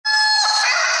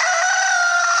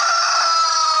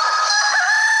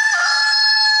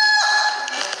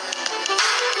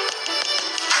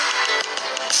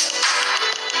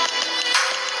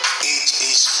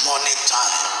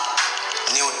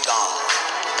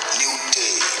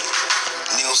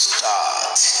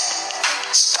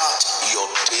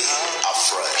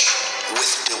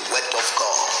Word of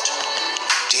God.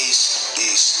 This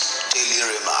is Daily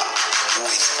Rhema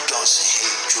with Johnson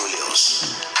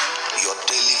Julius, your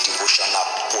daily devotional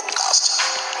podcast.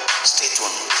 Stay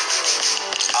tuned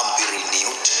and be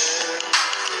renewed,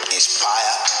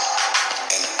 inspired,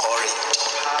 encouraged,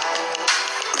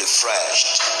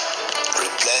 refreshed,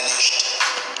 replenished,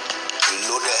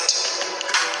 reloaded,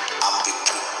 and be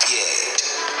prepared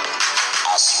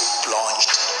as you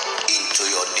plunged into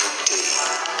your new day.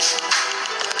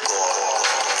 God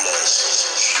bless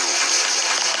you.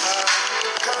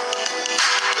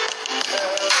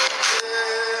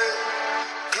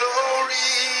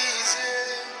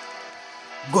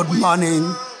 Good morning.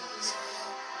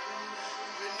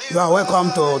 You are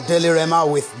welcome to Daily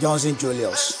Rhema with Johnson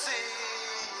Julius.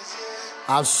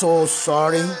 I'm so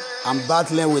sorry. I'm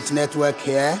battling with network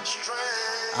here.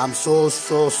 I'm so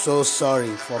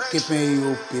sorry for keeping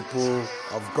you people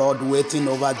of God waiting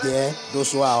over there.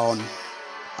 Those who are on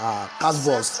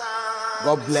Castbox.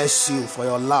 God bless you for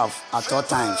your love at all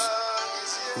times.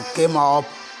 You came up,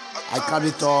 I cut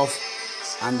it off,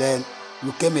 and then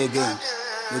you came again.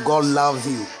 May God love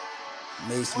you.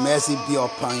 May His mercy be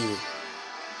upon you.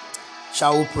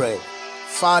 Shall we pray?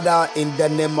 Father, in the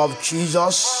name of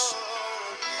Jesus,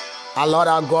 our Lord,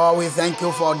 our God, we thank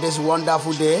you for this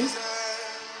wonderful day.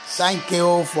 Thank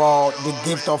you for the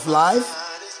gift of life.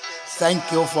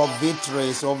 Thank you for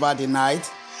victories over the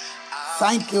night.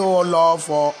 Thank you, O Lord,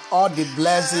 for all the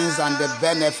blessings and the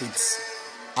benefits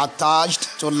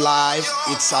attached to life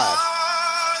itself.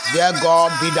 Dear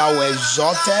God, be thou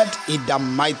exalted in the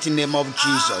mighty name of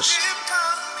Jesus.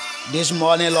 This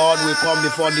morning, Lord, we come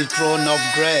before the throne of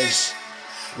grace.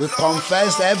 We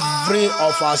confess every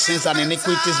of our sins and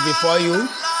iniquities before you.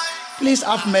 Please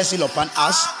have mercy upon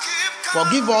us.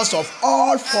 Forgive us of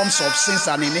all forms of sins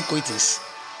and iniquities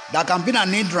that can be an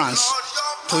hindrance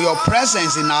to your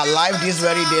presence in our life this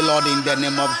very day, Lord, in the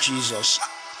name of Jesus.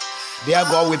 Dear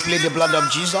God, we plead the blood of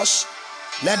Jesus.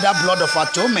 Let that blood of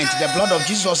atonement, the blood of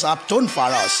Jesus, atone for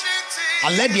us.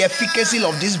 And let the efficacy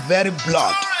of this very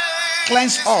blood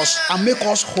cleanse us and make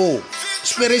us whole,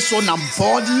 spirit, soul, and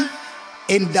body,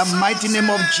 in the mighty name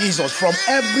of Jesus, from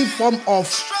every form of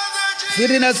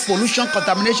filthiness, pollution,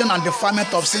 contamination, and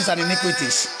defilement of sins and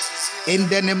iniquities. In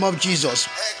the name of Jesus.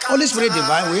 Holy Spirit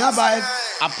divine, we hereby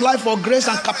apply for grace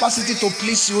and capacity to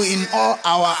please you in all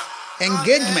our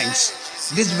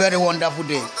engagements this very wonderful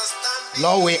day.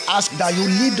 Lord, we ask that you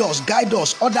lead us, guide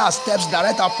us, order our steps,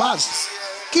 direct our paths.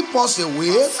 Keep us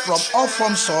away from all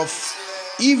forms of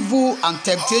evil and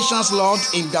temptations, Lord,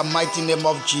 in the mighty name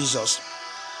of Jesus.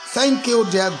 Thank you,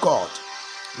 dear God.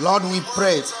 Lord, we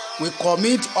pray. We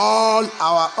commit all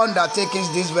our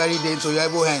undertakings this very day to your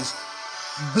able hands.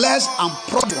 Bless and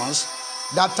prosper ones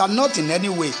that are not in any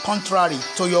way contrary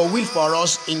to your will for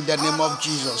us in the name of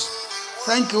Jesus.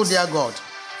 Thank you, dear God,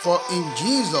 for in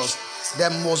Jesus, the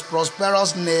most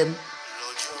prosperous name,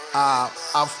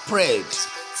 I've prayed.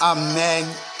 Amen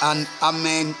and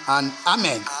amen and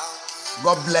amen.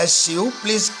 God bless you.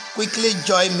 Please quickly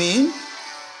join me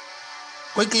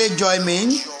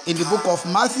in the book of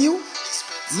Matthew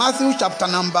chapter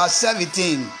number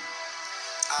 17.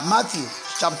 Matthew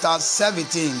chapter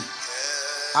 17.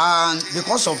 And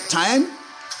because of time,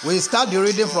 we start the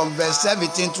reading from verse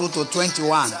 17 through to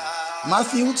 21.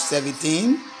 Matthew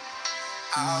 17,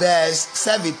 verse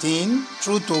 17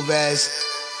 through to verse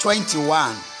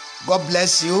 21. God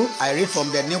bless you. I read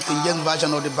from the New King James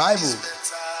Version of the Bible.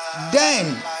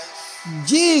 Then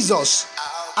Jesus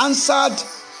answered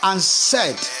and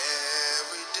said,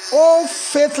 O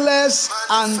faithless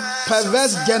and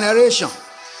perverse generation,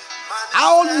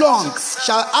 how long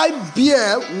shall I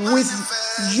bear with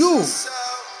you?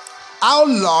 How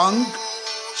long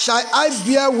shall I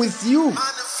bear with you?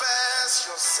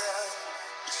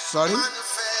 Sorry,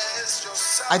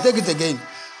 I take it again.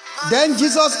 Then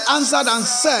Jesus answered and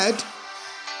said,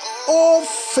 O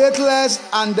faithless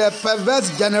and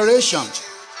perverse generation,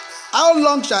 how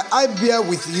long shall I bear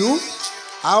with you?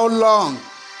 How long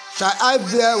shall I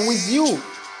bear with you?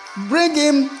 Bring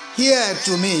him here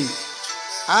to me.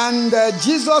 And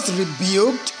Jesus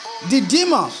rebuked the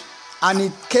demon, and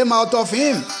it came out of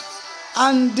him.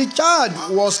 And the child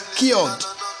was cured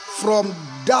from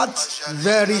that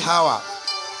very hour.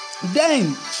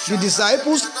 Then the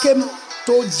disciples came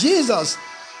to Jesus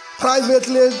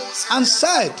privately and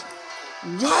said,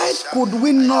 Why could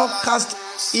we not cast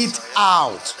it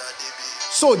out?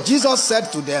 So Jesus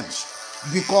said to them,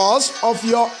 Because of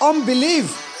your unbelief.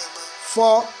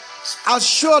 For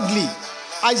assuredly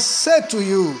I say to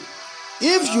you,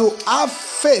 if you have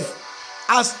faith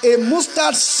as a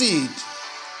mustard seed,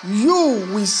 you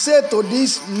will say to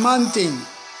this mountain,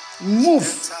 move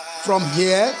from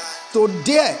here to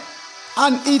there,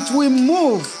 and it will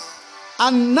move,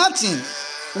 and nothing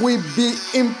will be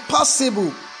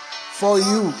impossible for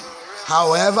you.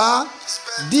 However,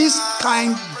 this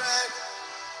kind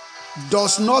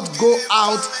does not go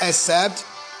out except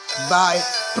by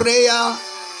prayer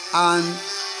and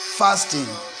fasting.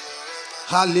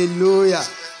 Hallelujah.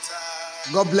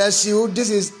 God bless you. This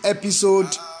is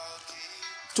episode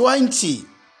 20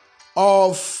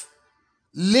 of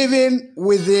Living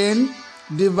Within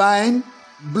Divine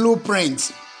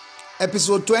Blueprint.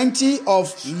 Episode 20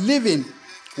 of Living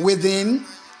Within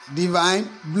Divine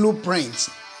Blueprint.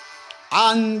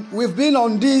 And we've been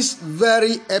on this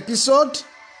very episode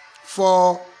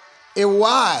for a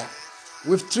while.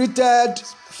 We've treated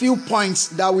few points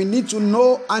that we need to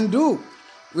know and do.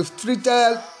 We've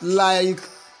treated like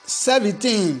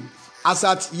 17 as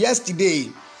at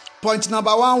yesterday. Point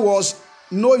number 1 was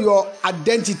know your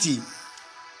identity.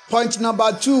 Point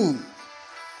number 2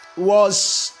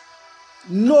 was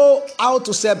know how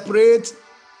to separate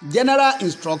general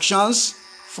instructions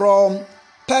from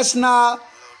personal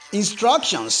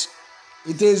instructions.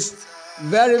 It is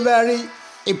very, very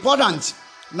important.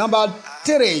 Number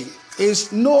 3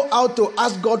 is know how to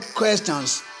ask God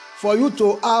questions for you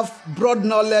to have broad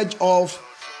knowledge of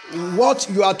what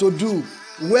you are to do,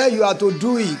 where you are to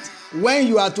do it, when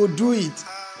you are to do it,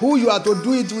 who you are to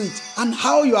do it with, and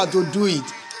how you are to do it.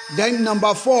 Then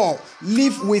number 4,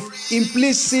 live with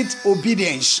implicit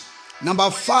obedience. Number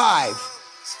 5,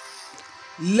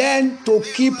 learn to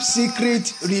keep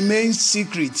secret, remain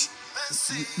secret.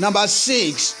 Number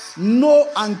 6, know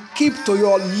and keep to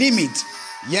your limit.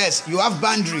 Yes, you have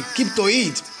boundary, keep to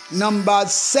it. Number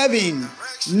 7,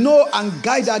 know and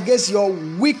guide against your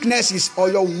weaknesses or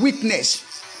your weakness,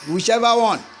 whichever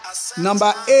one.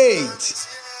 Number 8,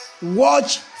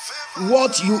 watch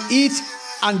what you eat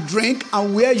and drink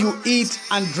and where you eat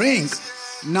and drink.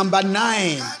 Number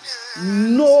 9,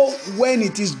 know when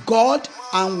it is God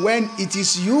and when it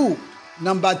is you.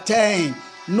 Number 10,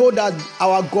 know that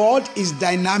our God is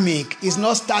dynamic, is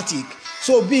not static.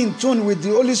 So be in tune with the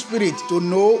Holy Spirit to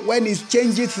know when He's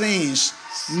changing things.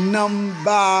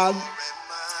 Number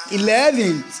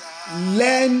 11,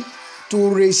 learn to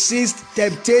resist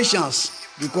temptations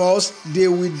because they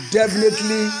will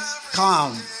definitely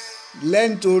come.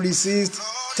 Learn to resist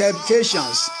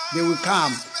temptations, they will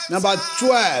come. Number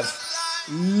 12,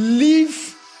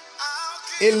 live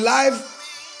a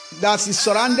life that is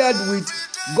surrounded with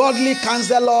godly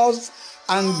counselors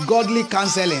and godly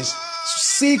counselings.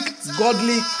 Seek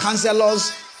godly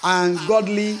counselors and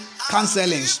godly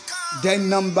counselings. Then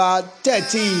number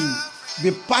 13,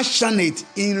 be passionate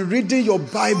in reading your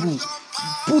Bible.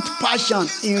 Put passion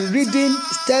in reading,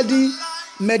 study,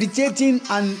 meditating,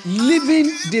 and living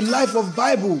the life of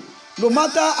Bible. No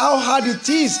matter how hard it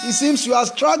is, it seems you are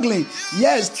struggling.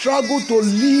 Yes, struggle to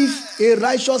live a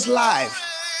righteous life.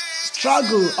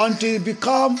 Struggle until it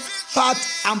become part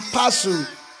and parcel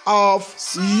of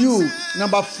you.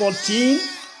 Number 14,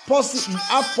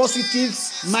 have positive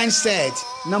mindset.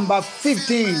 Number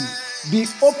 15, be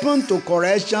open to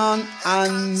correction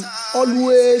and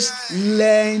always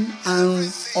learn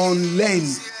and unlearn.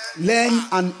 Learn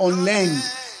and unlearn.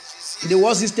 The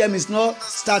world system is not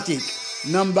static.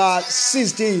 Number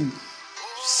 16,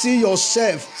 see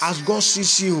yourself as God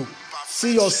sees you.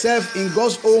 See yourself in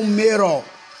God's own mirror.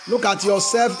 Look at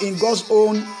yourself in God's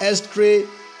own X-ray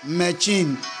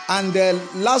machine. And the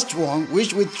last one,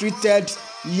 which we treated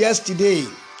yesterday,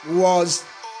 was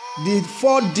the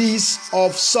 4 D's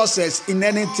of success in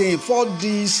anything. 4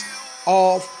 D's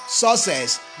of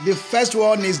success. The first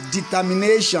one is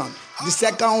determination. The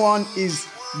second one is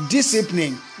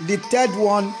discipline. The third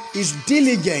one is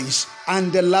diligence.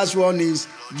 And the last one is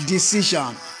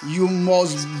decision. You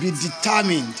must be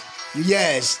determined.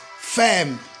 Yes,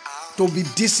 firm to be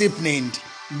disciplined.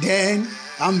 Then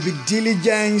and be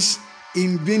diligent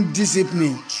in being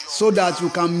disciplined so that you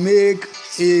can make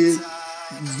a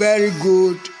very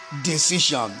good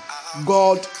decision.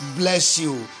 God bless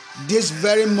you. This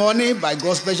very morning, by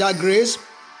God's special grace,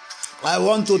 I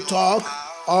want to talk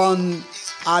on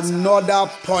another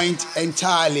point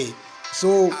entirely.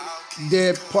 So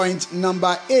the point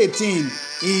number 18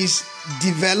 is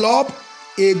develop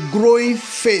a growing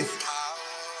faith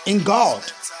in God.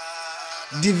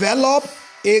 Develop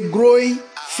a growing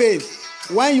faith.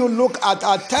 When you look at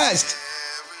our text,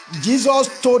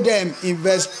 Jesus told them in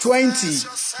verse 20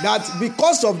 that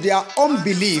because of their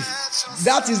unbelief,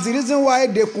 that is the reason why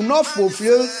they could not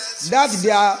fulfill that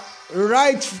their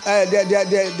right,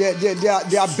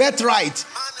 their birthright.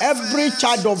 Every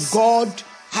child of God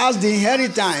has the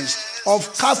inheritance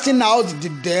of casting out the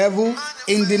devil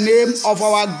in the name of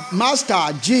our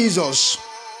Master Jesus.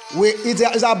 It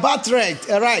is a birthright,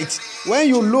 right? When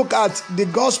you look at the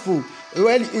gospel,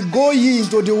 when you go ye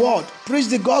into the world, preach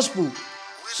the gospel.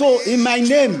 So in my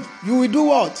name, you will do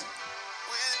what?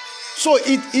 So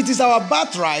it is our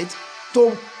birthright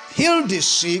to heal the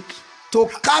sick, to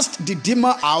cast the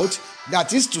demon out.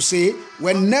 That is to say,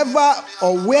 whenever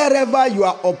or wherever you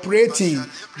are operating,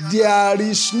 there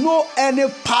is no any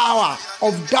power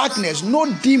of darkness, no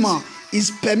demon is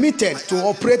permitted to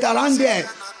operate around there.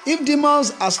 If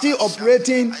demons are still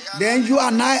operating, then you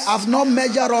and I have not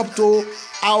measured up to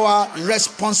our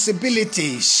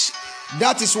responsibilities.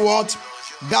 That is what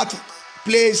that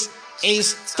place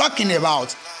is talking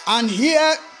about. And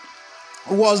here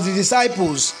was the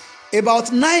disciples,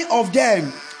 about 9 of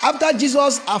them, after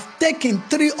Jesus have taken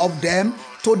 3 of them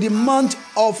to the Mount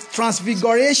of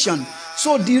Transfiguration.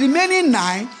 So the remaining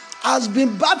 9 has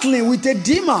been battling with a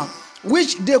demon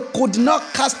which they could not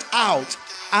cast out.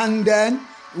 And then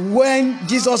when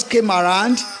Jesus came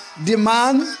around, the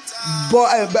man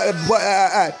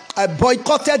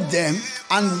boycotted them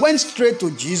and went straight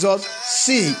to Jesus.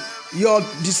 See, your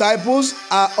disciples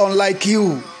are unlike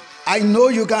you. I know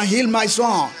you can heal my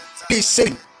son. Please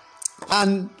say.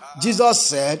 And Jesus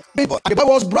said, the boy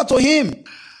was brought to him,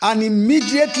 and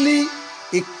immediately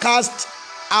he cast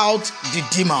out the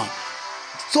demon.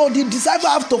 So the disciple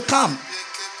have to come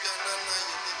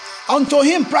unto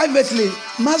him privately.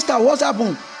 Master, what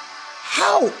happened?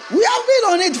 How? We have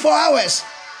been on it for hours.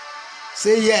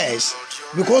 Say yes,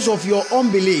 because of your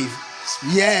unbelief.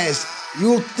 Yes,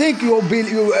 you think you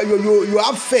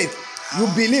have faith, you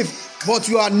believe, but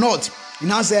you are not. He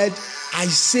now said, I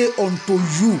say unto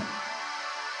you,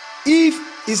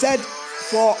 if, he said,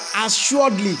 for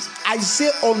assuredly I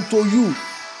say unto you,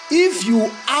 if you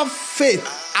have faith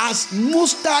as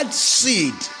mustard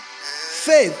seed,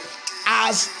 faith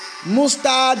as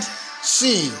mustard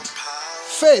seed,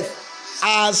 faith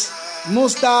as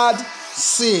mustard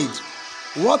seed.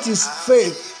 What is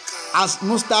faith as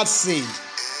mustard seed?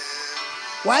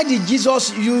 Why did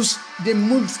Jesus use the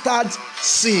mustard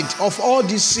seed of all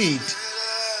the seed?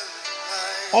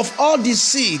 Of all the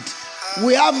seed,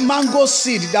 we have mango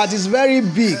seed that is very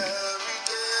big.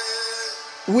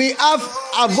 We have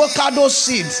avocado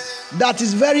seed that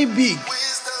is very big.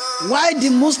 Why the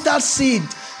mustard seed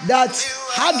that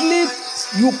hardly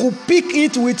you could pick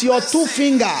it with your 2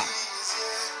 fingers?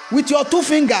 With your 2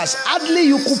 fingers, hardly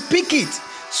you could pick it.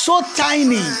 So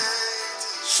tiny,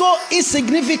 so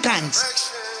insignificant,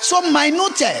 so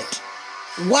minuted.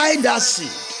 Why that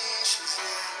seed?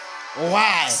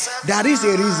 Why? There is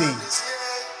a reason.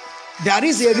 There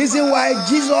is a reason why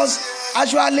Jesus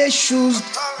actually chose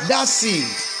that seed.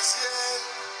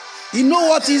 You know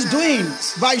what he's doing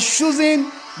by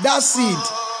choosing that seed?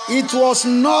 It was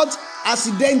not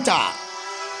accidental.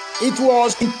 It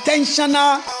was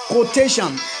intentional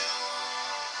quotation.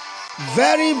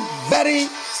 Very, very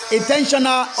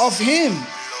intentional of him.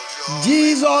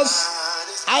 Jesus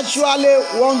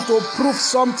actually want to prove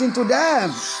something to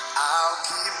them.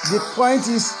 The point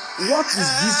is, what is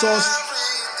Jesus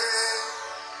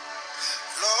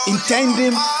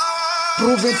intending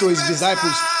proving to his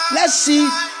disciples? Let's see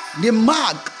the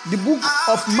book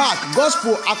of Mark,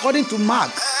 Gospel according to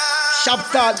Mark,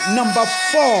 chapter number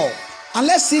 4. And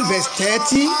let's see verse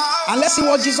 30. And let's see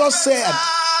what Jesus said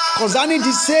concerning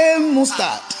the same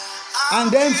mustard. And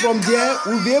then from there,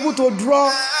 we'll be able to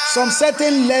draw some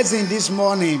certain lesson this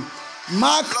morning.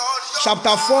 Mark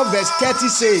chapter 4 verse 30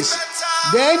 says,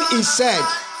 then he said,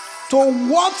 to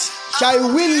what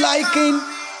shall we liken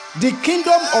the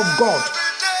kingdom of God?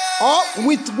 Or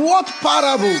with what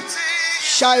parable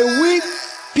shall we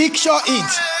picture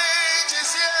it?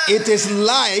 It is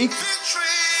like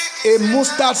a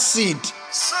mustard seed,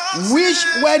 which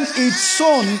when it's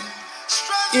sown,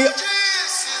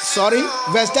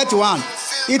 verse 31.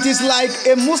 It is like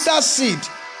a mustard seed,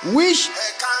 which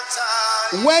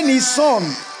when it's sown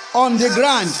on the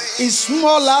ground is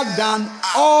smaller than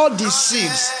all the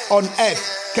seeds on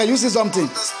earth. Can you see something?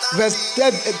 Verse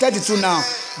 32 now.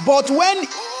 But when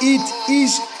it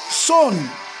is sown,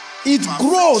 it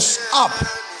grows up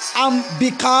and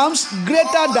becomes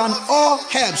greater than all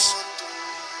herbs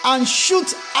and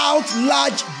shoots out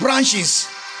large branches.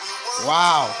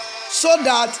 Wow. So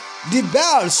that the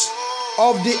birds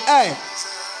of the air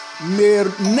may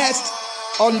nest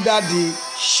under the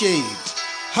shade.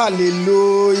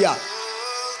 Hallelujah.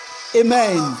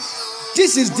 Amen.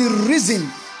 This is the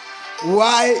reason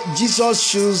why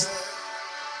Jesus chose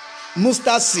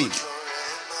mustard seed.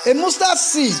 A mustard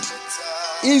seed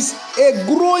is a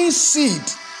growing seed.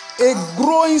 A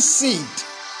growing seed.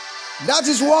 That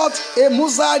is what a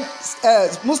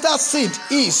mustard seed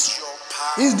is.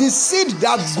 Is the seed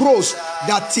that grows.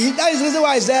 That is the reason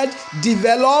why I said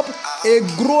develop a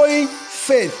growing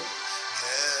faith.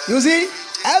 You see,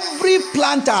 every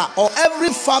planter or every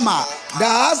farmer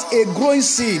that has a growing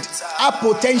seed have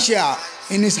potential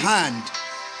in his hand.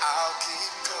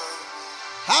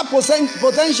 Have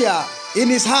potential in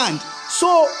his hand.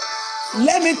 So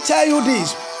let me tell you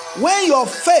this: when your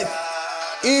faith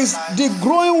is the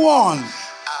growing one,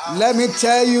 let me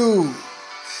tell you,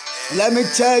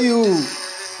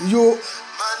 you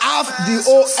have the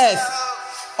whole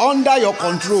earth under your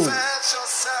control.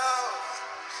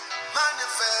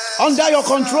 Under your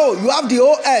control. You have the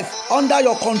whole earth under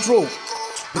your control.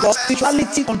 Because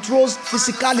spirituality controls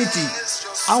physicality.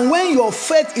 And when your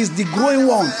faith is the growing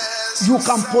one, you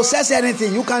can possess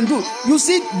anything. You can do. You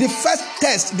see the first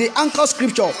test, the anchor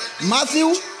scripture,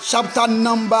 Matthew chapter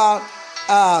number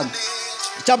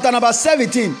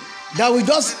 17 that we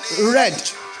just read.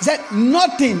 Said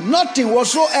nothing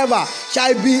whatsoever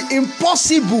shall be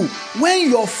impossible when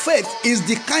your faith is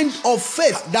the kind of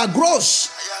faith that grows.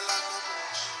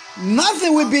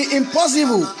 Nothing will be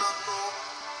impossible.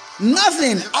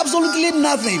 Nothing, absolutely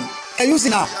nothing. Can you see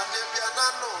now?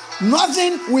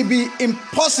 Nothing will be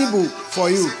impossible for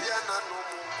you.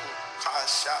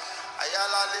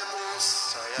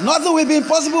 Nothing will be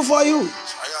impossible for you.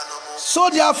 So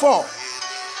therefore,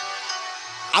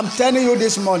 I'm telling you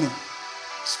this morning,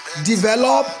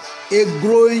 develop a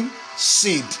growing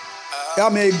seed.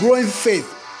 A growing faith.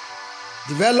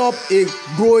 Develop a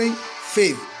growing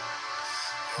faith.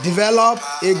 Develop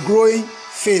a growing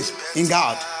faith in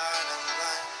God.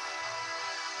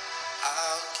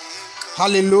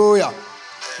 Hallelujah.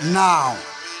 Now,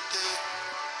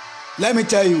 let me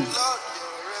tell you,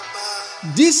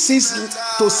 these 6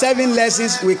 to 7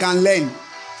 lessons we can learn.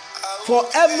 For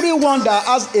everyone that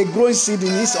has a growing seed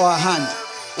in his or her hand,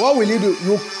 what will you do?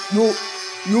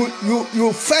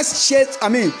 You first shade.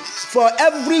 For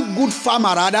every good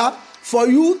farmer, rather, for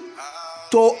you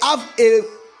to have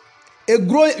a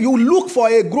growing, you look for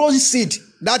a growing seed.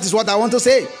 That is what I want to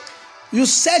say. You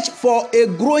search for a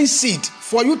growing seed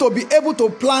for you to be able to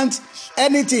plant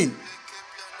anything.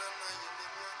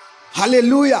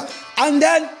 Hallelujah. And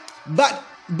then, but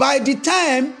by the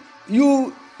time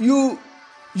you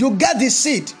get the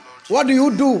seed, what do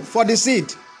you do for the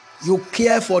seed? You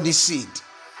care for the seed.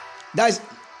 That's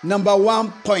number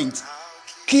 1 point.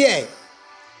 Care.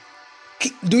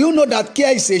 Do you know that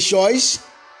care is a choice?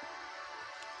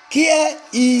 Care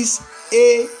is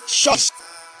a choice.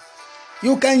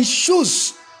 You can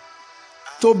choose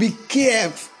to be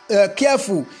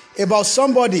careful about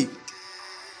somebody,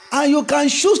 and you can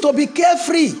choose to be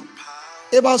carefree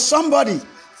about somebody.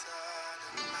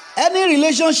 Any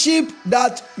relationship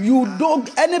that you don't,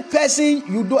 any person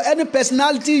you don't, any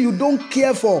personality you don't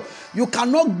care for, you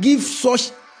cannot give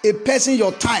such a person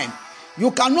your time.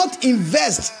 You cannot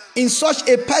invest in such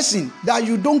a person that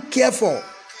you don't care for.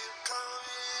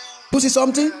 You see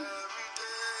something?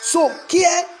 So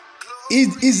care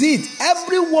is it.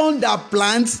 Everyone that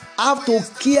plants have to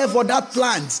care for that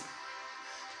plant.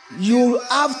 You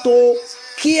have to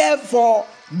care for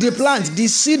the plant, the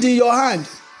seed in your hand.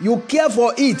 You care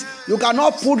for it. You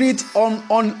cannot put it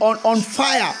on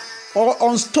fire or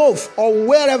on stove or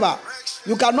wherever.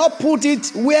 You cannot put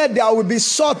it where there will be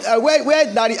salt,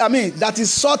 that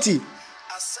is salty.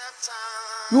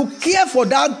 You care for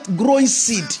that growing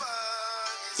seed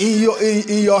in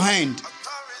your hand.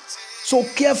 So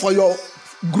care for your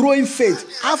growing faith.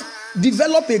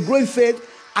 Develop a growing faith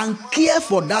and care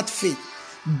for that faith.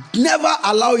 Never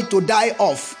allow it to die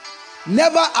off.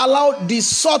 Never allow the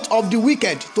salt of the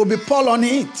wicked to be poured on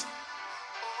it.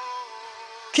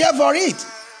 Care for it.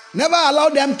 Never allow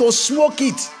them to smoke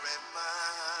it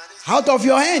out of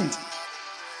your hand.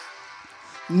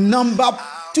 Number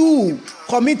 2,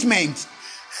 commitment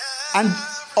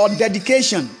or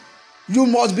dedication. You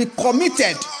must be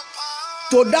committed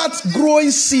to that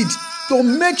growing seed to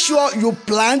make sure you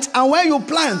plant, and when you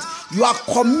plant, you are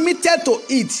committed to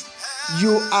it.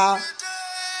 You are,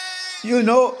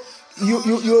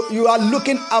 you are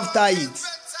looking after it.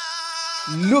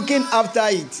 Looking after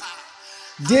it.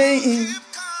 Day in,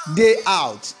 day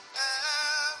out.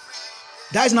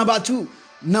 That is number 2.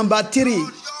 Number 3.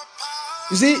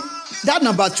 You see, that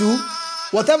number 2,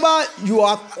 whatever you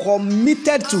are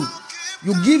committed to,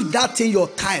 you give that thing your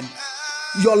time,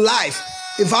 your life.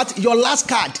 In fact, your last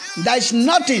card. There is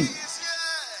nothing.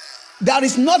 There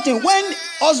is nothing. When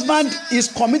husband is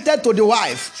committed to the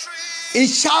wife, it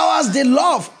showers the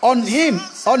love on him,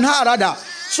 on her rather.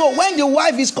 So when the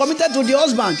wife is committed to the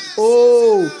husband,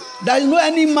 there is no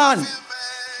any man,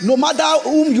 no matter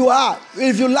whom you are,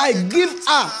 if you like, give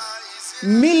her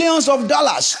millions of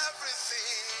dollars.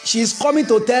 she's coming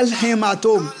to tell him at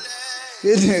home.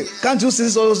 Can't you see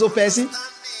so person?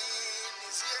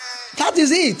 That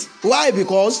is it. Why?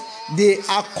 Because they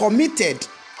are committed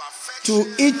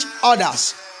to each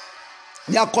others.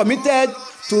 They are committed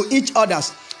to each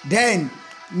others. Then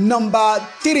number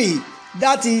 3,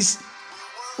 that is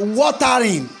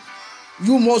watering.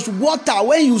 You must water.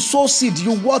 When you sow seed,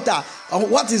 you water.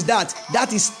 And what is that?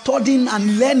 That is studying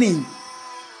and learning.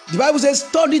 The Bible says,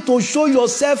 study to show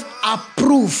yourself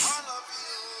approved.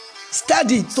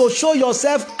 Study to show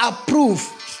yourself approved.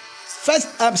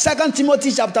 2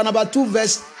 Timothy chapter number 2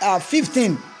 verse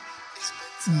 15.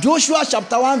 Joshua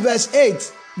chapter 1 verse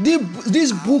 8.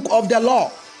 This book of the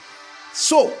law.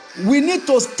 So we need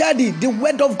to study the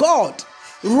word of God.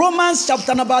 Romans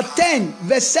chapter number 10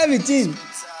 verse 17.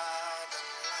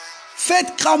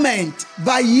 Faith cometh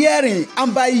by hearing,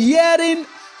 and by hearing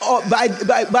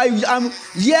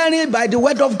hearing by the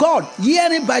word of God.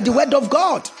 Hearing by the word of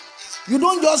God. You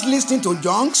don't just listen to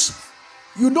junks.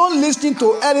 You don't listen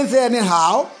to anything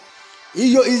anyhow.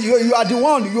 You are the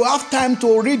one. You have time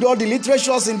to read all the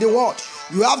literatures in the world.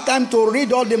 You have time to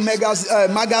read all the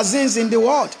magazines in the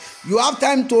world. You have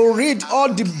time to read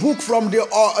all the book from the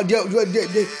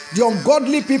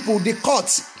ungodly people, the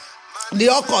cults, the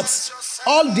occults.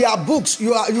 All their books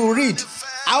you read.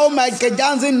 How Michael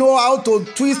Jackson know how to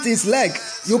twist his leg.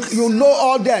 You know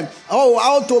all them. Oh,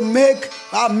 how to make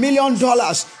 $1 million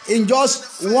in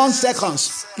just 1 second.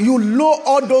 You know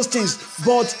all those things,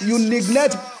 but you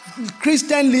neglect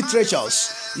Christian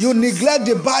literatures. You neglect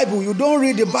the Bible. You don't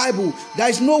read the Bible. There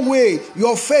is no way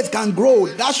your faith can grow.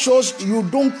 That shows you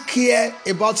don't care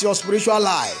about your spiritual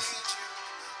life.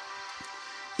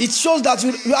 It shows that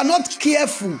you are not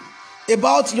careful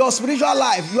about your spiritual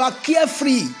life. You are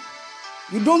carefree.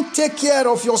 You don't take care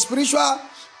of your spiritual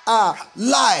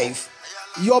life.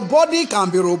 Your body can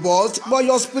be robust, but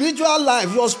your spiritual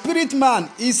life, your spirit man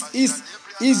is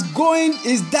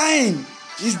dying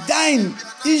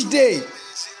each day.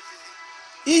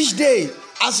 Each day,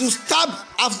 as you starve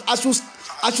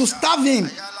him,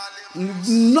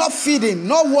 not feeding,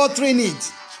 not watering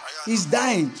it, he's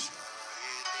dying.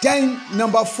 Then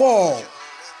number 4,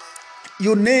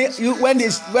 when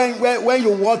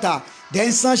you water,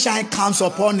 then sunshine comes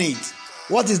upon it.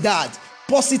 What is that?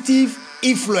 Positive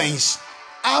influence.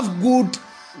 Have good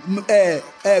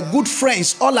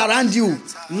friends all around you,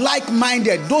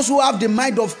 like-minded, those who have the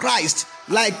mind of Christ,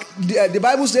 like the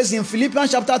Bible says in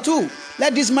Philippians chapter 2.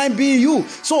 Let this mind be in you.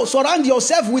 So surround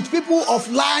yourself with people of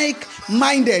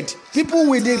like-minded, people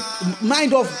with the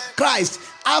mind of Christ.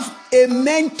 Have a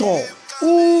mentor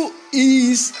who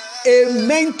is a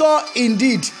mentor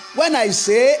indeed. When I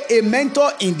say a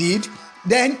mentor indeed,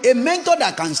 then a mentor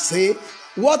that can say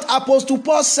what Apostle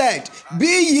Paul said, be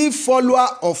ye follower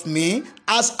of me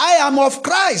as I am of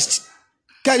Christ.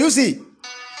 Can you see?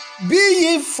 Be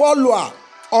ye follower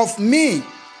of me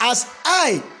as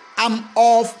I am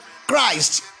of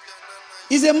Christ.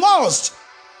 Is a must.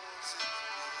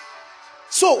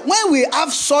 So when we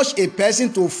have such a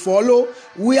person to follow,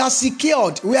 we are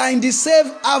secured. We are in the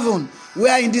safe haven. We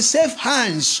are in the safe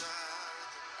hands.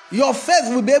 Your faith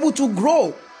will be able to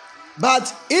grow.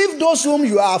 But if those whom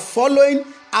you are following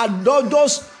are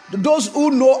those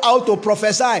who know how to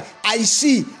prophesy, I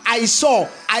see, I saw,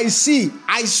 I see,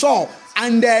 I saw,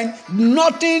 and then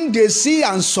nothing they see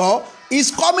and saw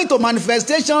is coming to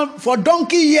manifestation for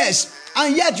donkey years,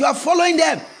 and yet you are following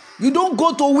them. You don't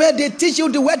go to where they teach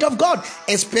you the word of God,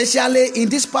 especially in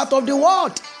this part of the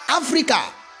world, Africa.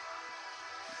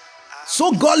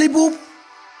 So gullible.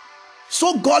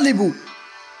 So gullible.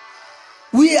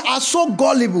 We are so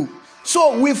gullible.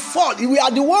 So we fall. We are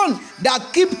the one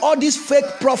that keep all these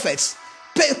fake prophets,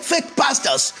 fake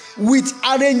pastors with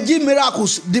arranging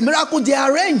miracles. The miracle they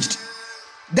arranged,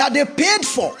 that they paid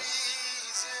for.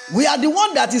 We are the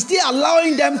one that is still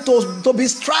allowing them to be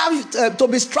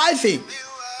striving.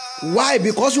 Why?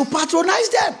 Because you patronize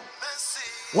them.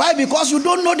 Why? Because you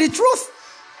don't know the truth.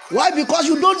 Why? Because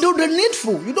you don't do the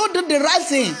needful. You don't do the right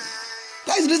thing.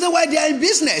 That is the reason why they are in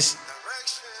business.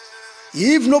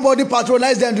 If nobody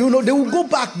patronizes them, they will go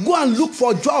back, go and look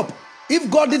for a job. If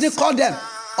God didn't call them,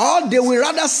 or they will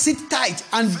rather sit tight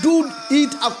and do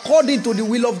it according to the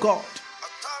will of God.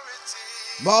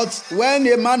 But when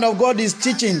a man of God is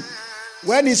teaching,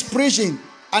 when he's preaching,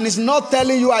 and he's not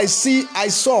telling you, I see, I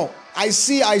saw, I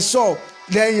see, I saw,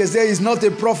 then you say he's not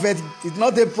a prophet. It's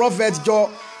not a prophet, Joe.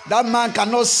 That man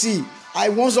cannot see. I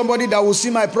want somebody that will see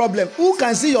my problem. Who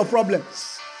can see your problem?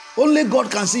 Only God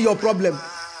can see your problem.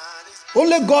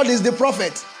 Only God is the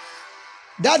prophet.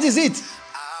 That is it.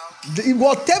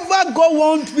 Whatever God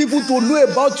wants people to know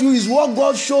about you is what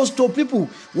God shows to people.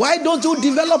 Why don't you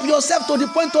develop yourself to the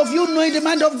point of you knowing the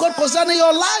mind of God concerning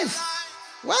your life?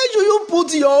 Why do you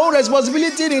put your own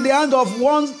responsibility in the hand of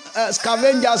one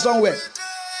scavenger somewhere?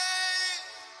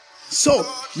 So,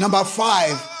 number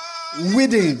 5,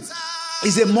 weeding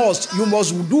is a must. You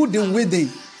must do the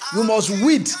weeding. You must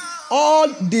weed all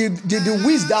the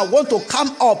weeds that want to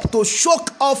come up to choke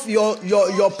off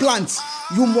your plants.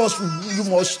 You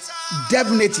must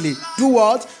definitely do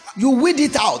what? You weed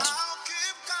it out.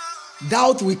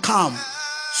 Doubt will come.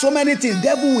 So many things.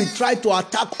 Devil will try to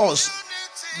attack us.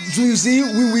 You see,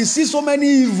 we will see so many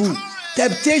evil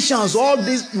temptations. All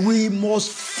this, we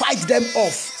must fight them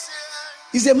off.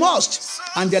 It's a must.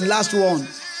 And the last one,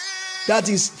 that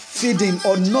is feeding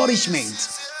or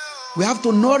nourishment. We have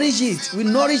to nourish it. We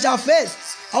nourish our faith.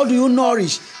 How do you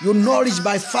nourish? You nourish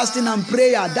by fasting and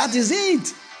prayer. That is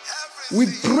it. We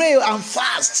pray and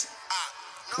fast.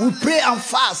 We pray and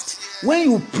fast. When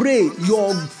you pray,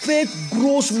 your faith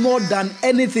grows more than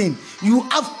anything. You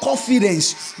have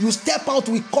confidence. You step out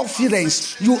with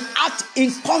confidence. You act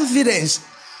in confidence.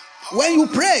 When you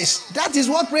praise, that is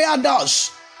what prayer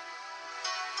does.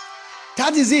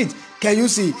 That is it. Can you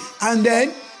see? And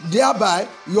then, thereby,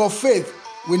 your faith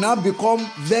will now become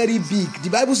very big. The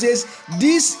Bible says,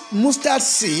 this mustard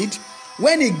seed,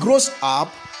 when it grows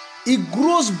up, it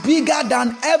grows bigger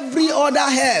than every other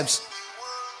herbs.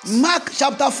 Mark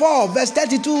chapter 4, verse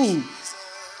 32.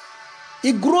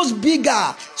 It grows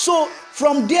bigger. So,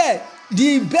 from there,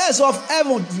 the birds of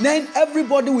heaven, then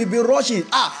everybody will be rushing.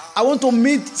 I want to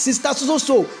meet Sister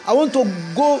so. I want to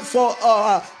go for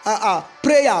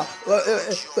prayer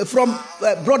from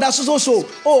Brother so.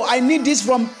 Oh, I need this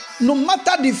from. No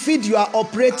matter the field you are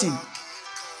operating,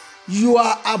 you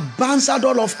are a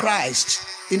ambassador of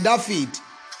Christ in that field.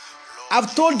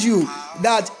 I've told you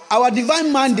that our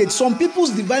divine mandate, some people's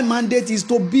divine mandate is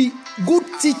to be good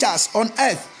teachers on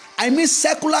earth. I mean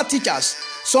secular teachers.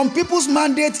 Some people's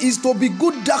mandate is to be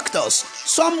good doctors.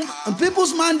 Some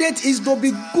people's mandate is to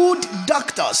be good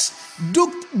doctors,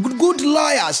 good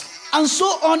lawyers, and so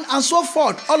on and so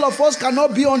forth. All of us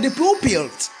cannot be on the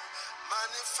pulpit.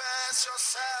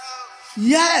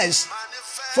 Yes.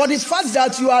 For the fact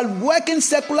that you are working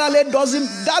secularly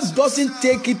doesn't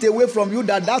take it away from you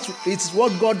that it's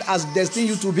what God has destined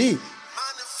you to be.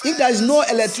 If there is no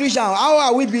electrician,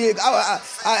 how will we be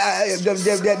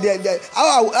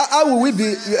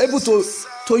able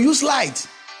to use light?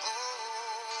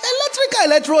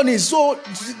 Electronics. So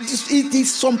it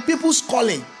is some people's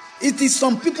calling. It is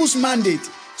some people's mandate.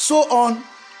 So on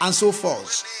and so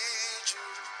forth.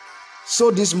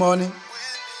 So this morning,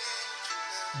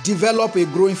 develop a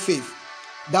growing faith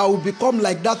that will become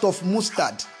like that of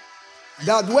mustard.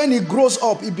 That when it grows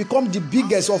up, it becomes the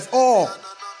biggest of all.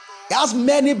 It has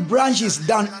many branches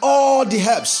than all the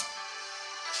herbs.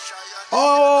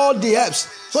 All the herbs.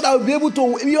 So that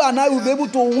you and I will be able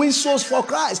to win souls for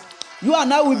Christ. You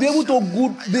and I will be able to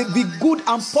be good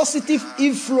and positive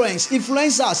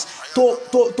influencers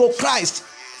to Christ.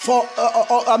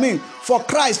 For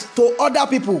Christ to other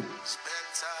people.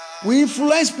 We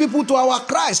influence people to our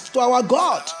Christ, to our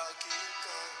God.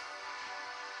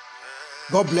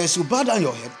 God bless you. Bow down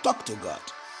your head. Talk to God.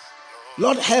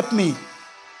 Lord, help me.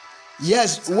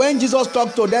 Yes, when Jesus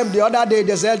talked to them the other day,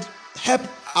 they said, help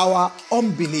our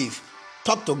unbelief.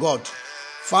 Talk to God.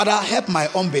 Father, help my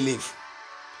unbelief.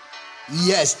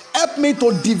 Yes, help me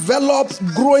to develop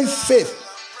growing faith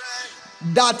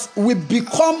that will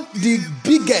become the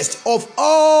biggest of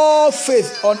all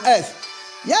faith on earth.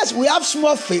 Yes, we have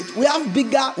small faith, we have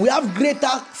bigger, we have greater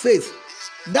faith.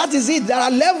 That is it. There are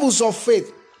levels of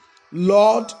faith.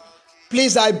 Lord,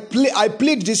 please, I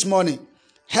plead this morning.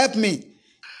 Help me.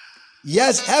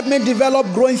 Yes, help me develop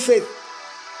growing faith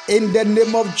in the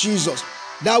name of Jesus.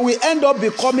 That we end up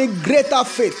becoming greater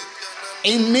faith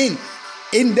in me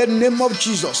in the name of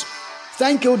Jesus.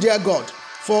 Thank you, dear God,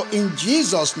 for in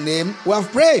Jesus' name we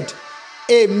have prayed.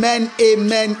 Amen,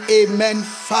 amen, amen.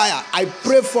 Fire. I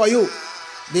pray for you.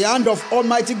 The hand of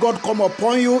Almighty God come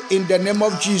upon you in the name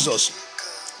of Jesus.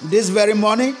 This very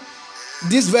morning,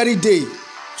 this very day,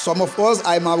 some of us,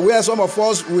 I'm aware, some of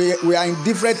us, we are in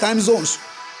different time zones.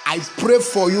 I pray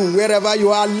for you wherever you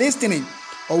are listening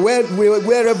or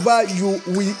wherever you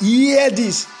will hear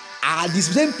this. The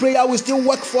same prayer will still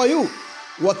work for you.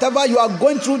 Whatever you are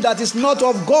going through that is not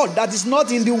of God, that is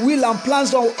not in the will and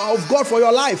plans of God for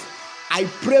your life, I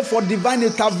pray for divine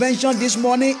intervention this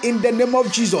morning in the name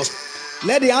of Jesus.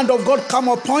 Let the hand of God come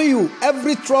upon you.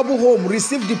 Every trouble home,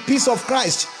 receive the peace of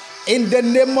Christ in the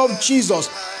name of Jesus.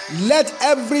 Let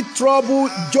every trouble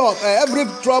job, every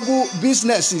trouble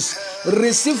businesses,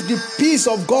 receive the peace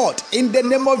of God in the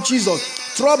name of Jesus.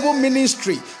 Trouble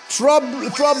ministry,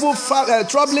 troubled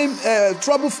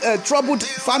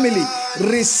family,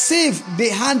 receive the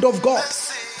hand of God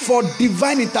for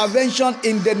divine intervention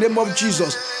in the name of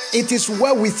Jesus. It is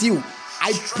well with you.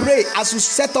 I pray as you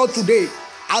set out today,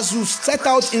 as you set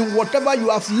out in whatever you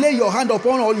have laid your hand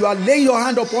upon or you are laying your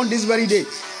hand upon this very day,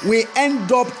 we end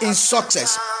up in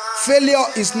success. Failure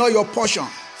is not your portion.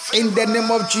 In the name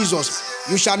of Jesus,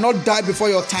 you shall not die before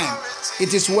your time.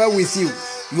 It is well with you.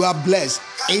 You are blessed.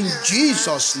 In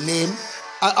Jesus' name,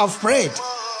 I have prayed.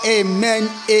 Amen,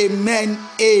 amen,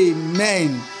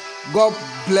 amen. God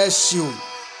bless you.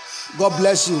 God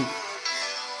bless you.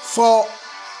 For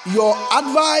your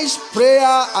advice,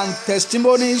 prayer, and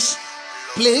testimonies,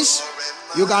 please,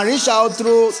 you can reach out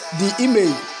through the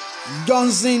email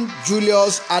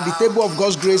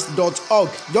johnsonjulius@thetableofgodsgrace.org.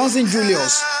 Johnson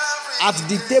Julius at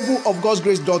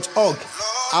thetableofgodsgrace.org.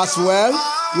 As well,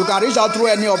 you can reach out through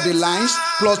any of the lines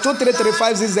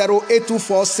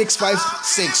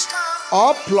 +23350824656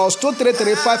 or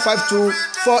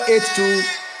 +233552482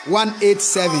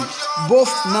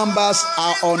 Both numbers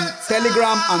are on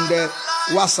Telegram and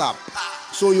WhatsApp,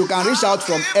 so you can reach out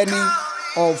from any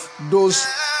of those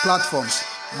platforms.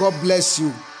 God bless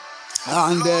you.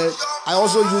 And I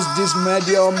also use this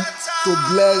medium to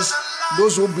bless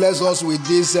those who bless us with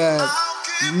this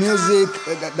music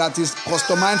that is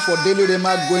customized for Daily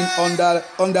Rhema going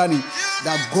underneath.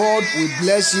 That God will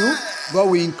bless you, God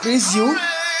will increase you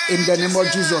in the name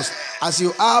of Jesus. As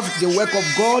you have the work of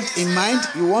God in mind,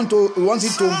 you want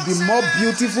it to be more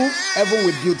beautiful. Heaven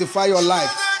will beautify your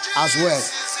life as well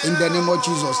in the name of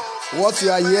Jesus. What you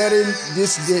are hearing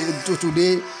this day to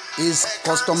today is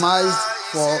customized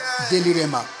for Daily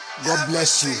Rhema. God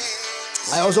bless you.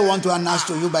 I also want to announce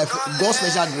to you by God's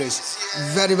special grace,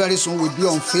 very, very soon we'll be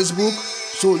on Facebook.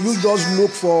 So you just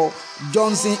look for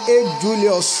Johnson A.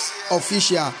 Julius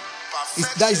Official.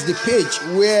 That is the page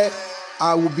where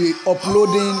I will be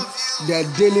uploading the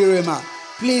Daily Rhema.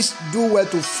 Please do well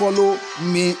to follow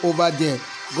me over there.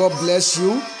 God bless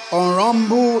you. On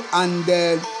Rumble and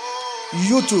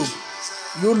YouTube,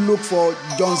 you look for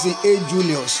Johnson A.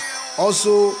 Julius.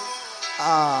 Also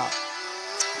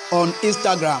on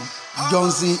Instagram,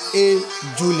 Johnson A.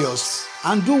 Julius.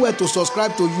 And do well to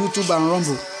subscribe to YouTube and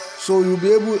Rumble, so you'll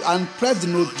be able and press the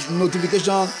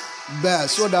notification bell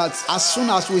so that as soon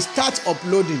as we start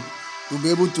uploading, you'll be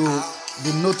able to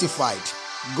be notified.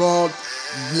 God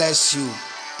bless you.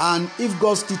 And if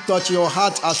God still touch your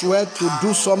heart as well to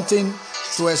do something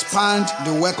to expand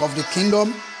the work of the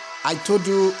kingdom, I told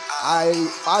you I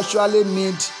actually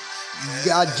need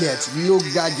new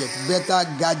gadget, better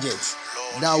gadgets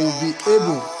that will be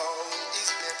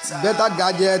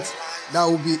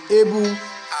able,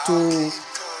 to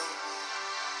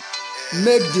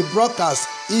make the broadcast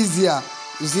easier.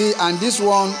 You see, and this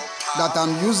one that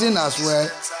I'm using as well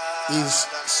is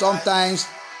sometimes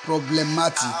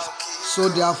problematic. So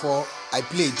therefore, I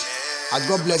played. As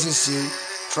God blesses you,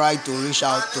 try to reach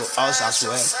out to us as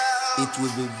well. It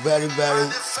will be very, very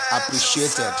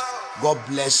appreciated. God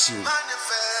bless you.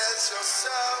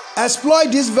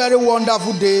 Exploit this very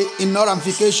wonderful day in all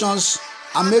ramifications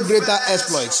and make greater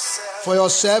exploits for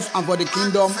yourself and for the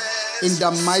kingdom in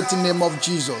the mighty name of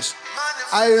Jesus.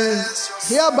 I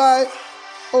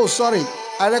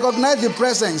recognize the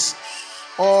presence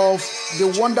of the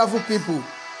wonderful people.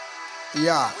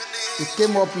 Yeah, it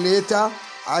came up later.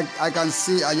 I can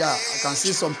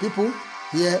see some people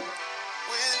here.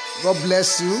 God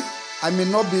bless you. I may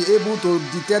not be able to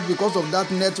detect because of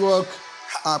that network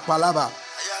palaver.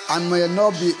 I may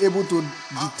not be able to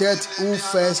detect who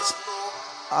first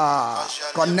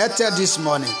connected this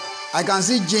morning. I can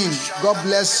see Jim. God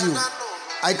bless you.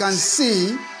 I can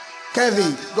see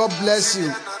Kevin. God bless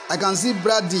you. I can see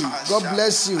Brady. God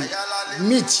bless you.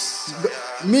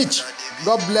 Mitch.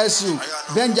 God bless you.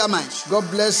 Benjamin. God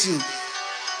bless you.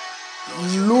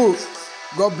 Lou.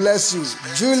 God bless you.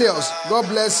 Julius. God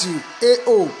bless you.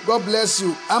 AO. God bless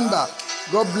you. Amber.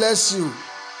 God bless you.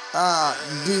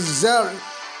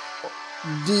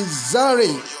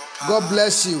 Desiree. God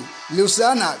bless you.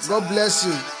 Luciana. God bless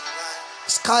you.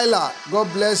 Skylar.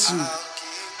 God bless you.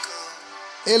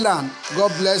 Elan.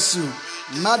 God bless you.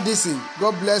 Madison.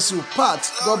 God bless you.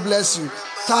 Pat. God bless you.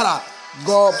 Tara.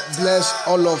 God bless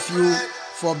all of you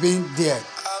for being there.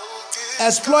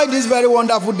 Exploit this very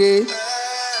wonderful day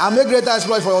and make greater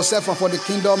exploit for yourself and for the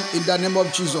kingdom in the name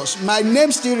of Jesus. My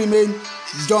name still remains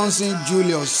Johnson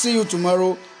Julius. See you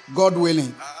tomorrow, God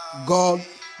willing. God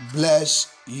bless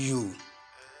you.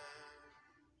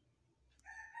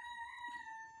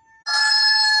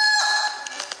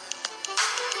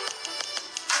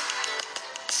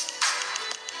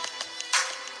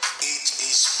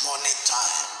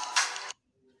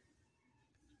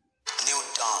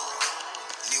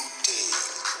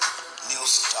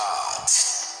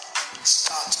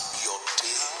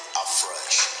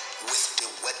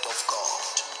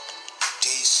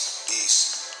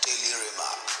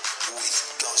 Rema with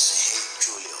Johnson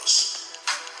Julius,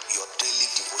 your daily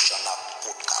devotional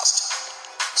podcast.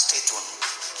 Stay tuned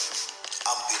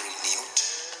and be renewed,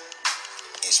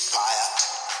 inspired,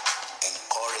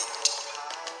 encouraged,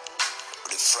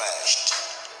 refreshed,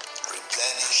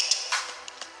 replenished,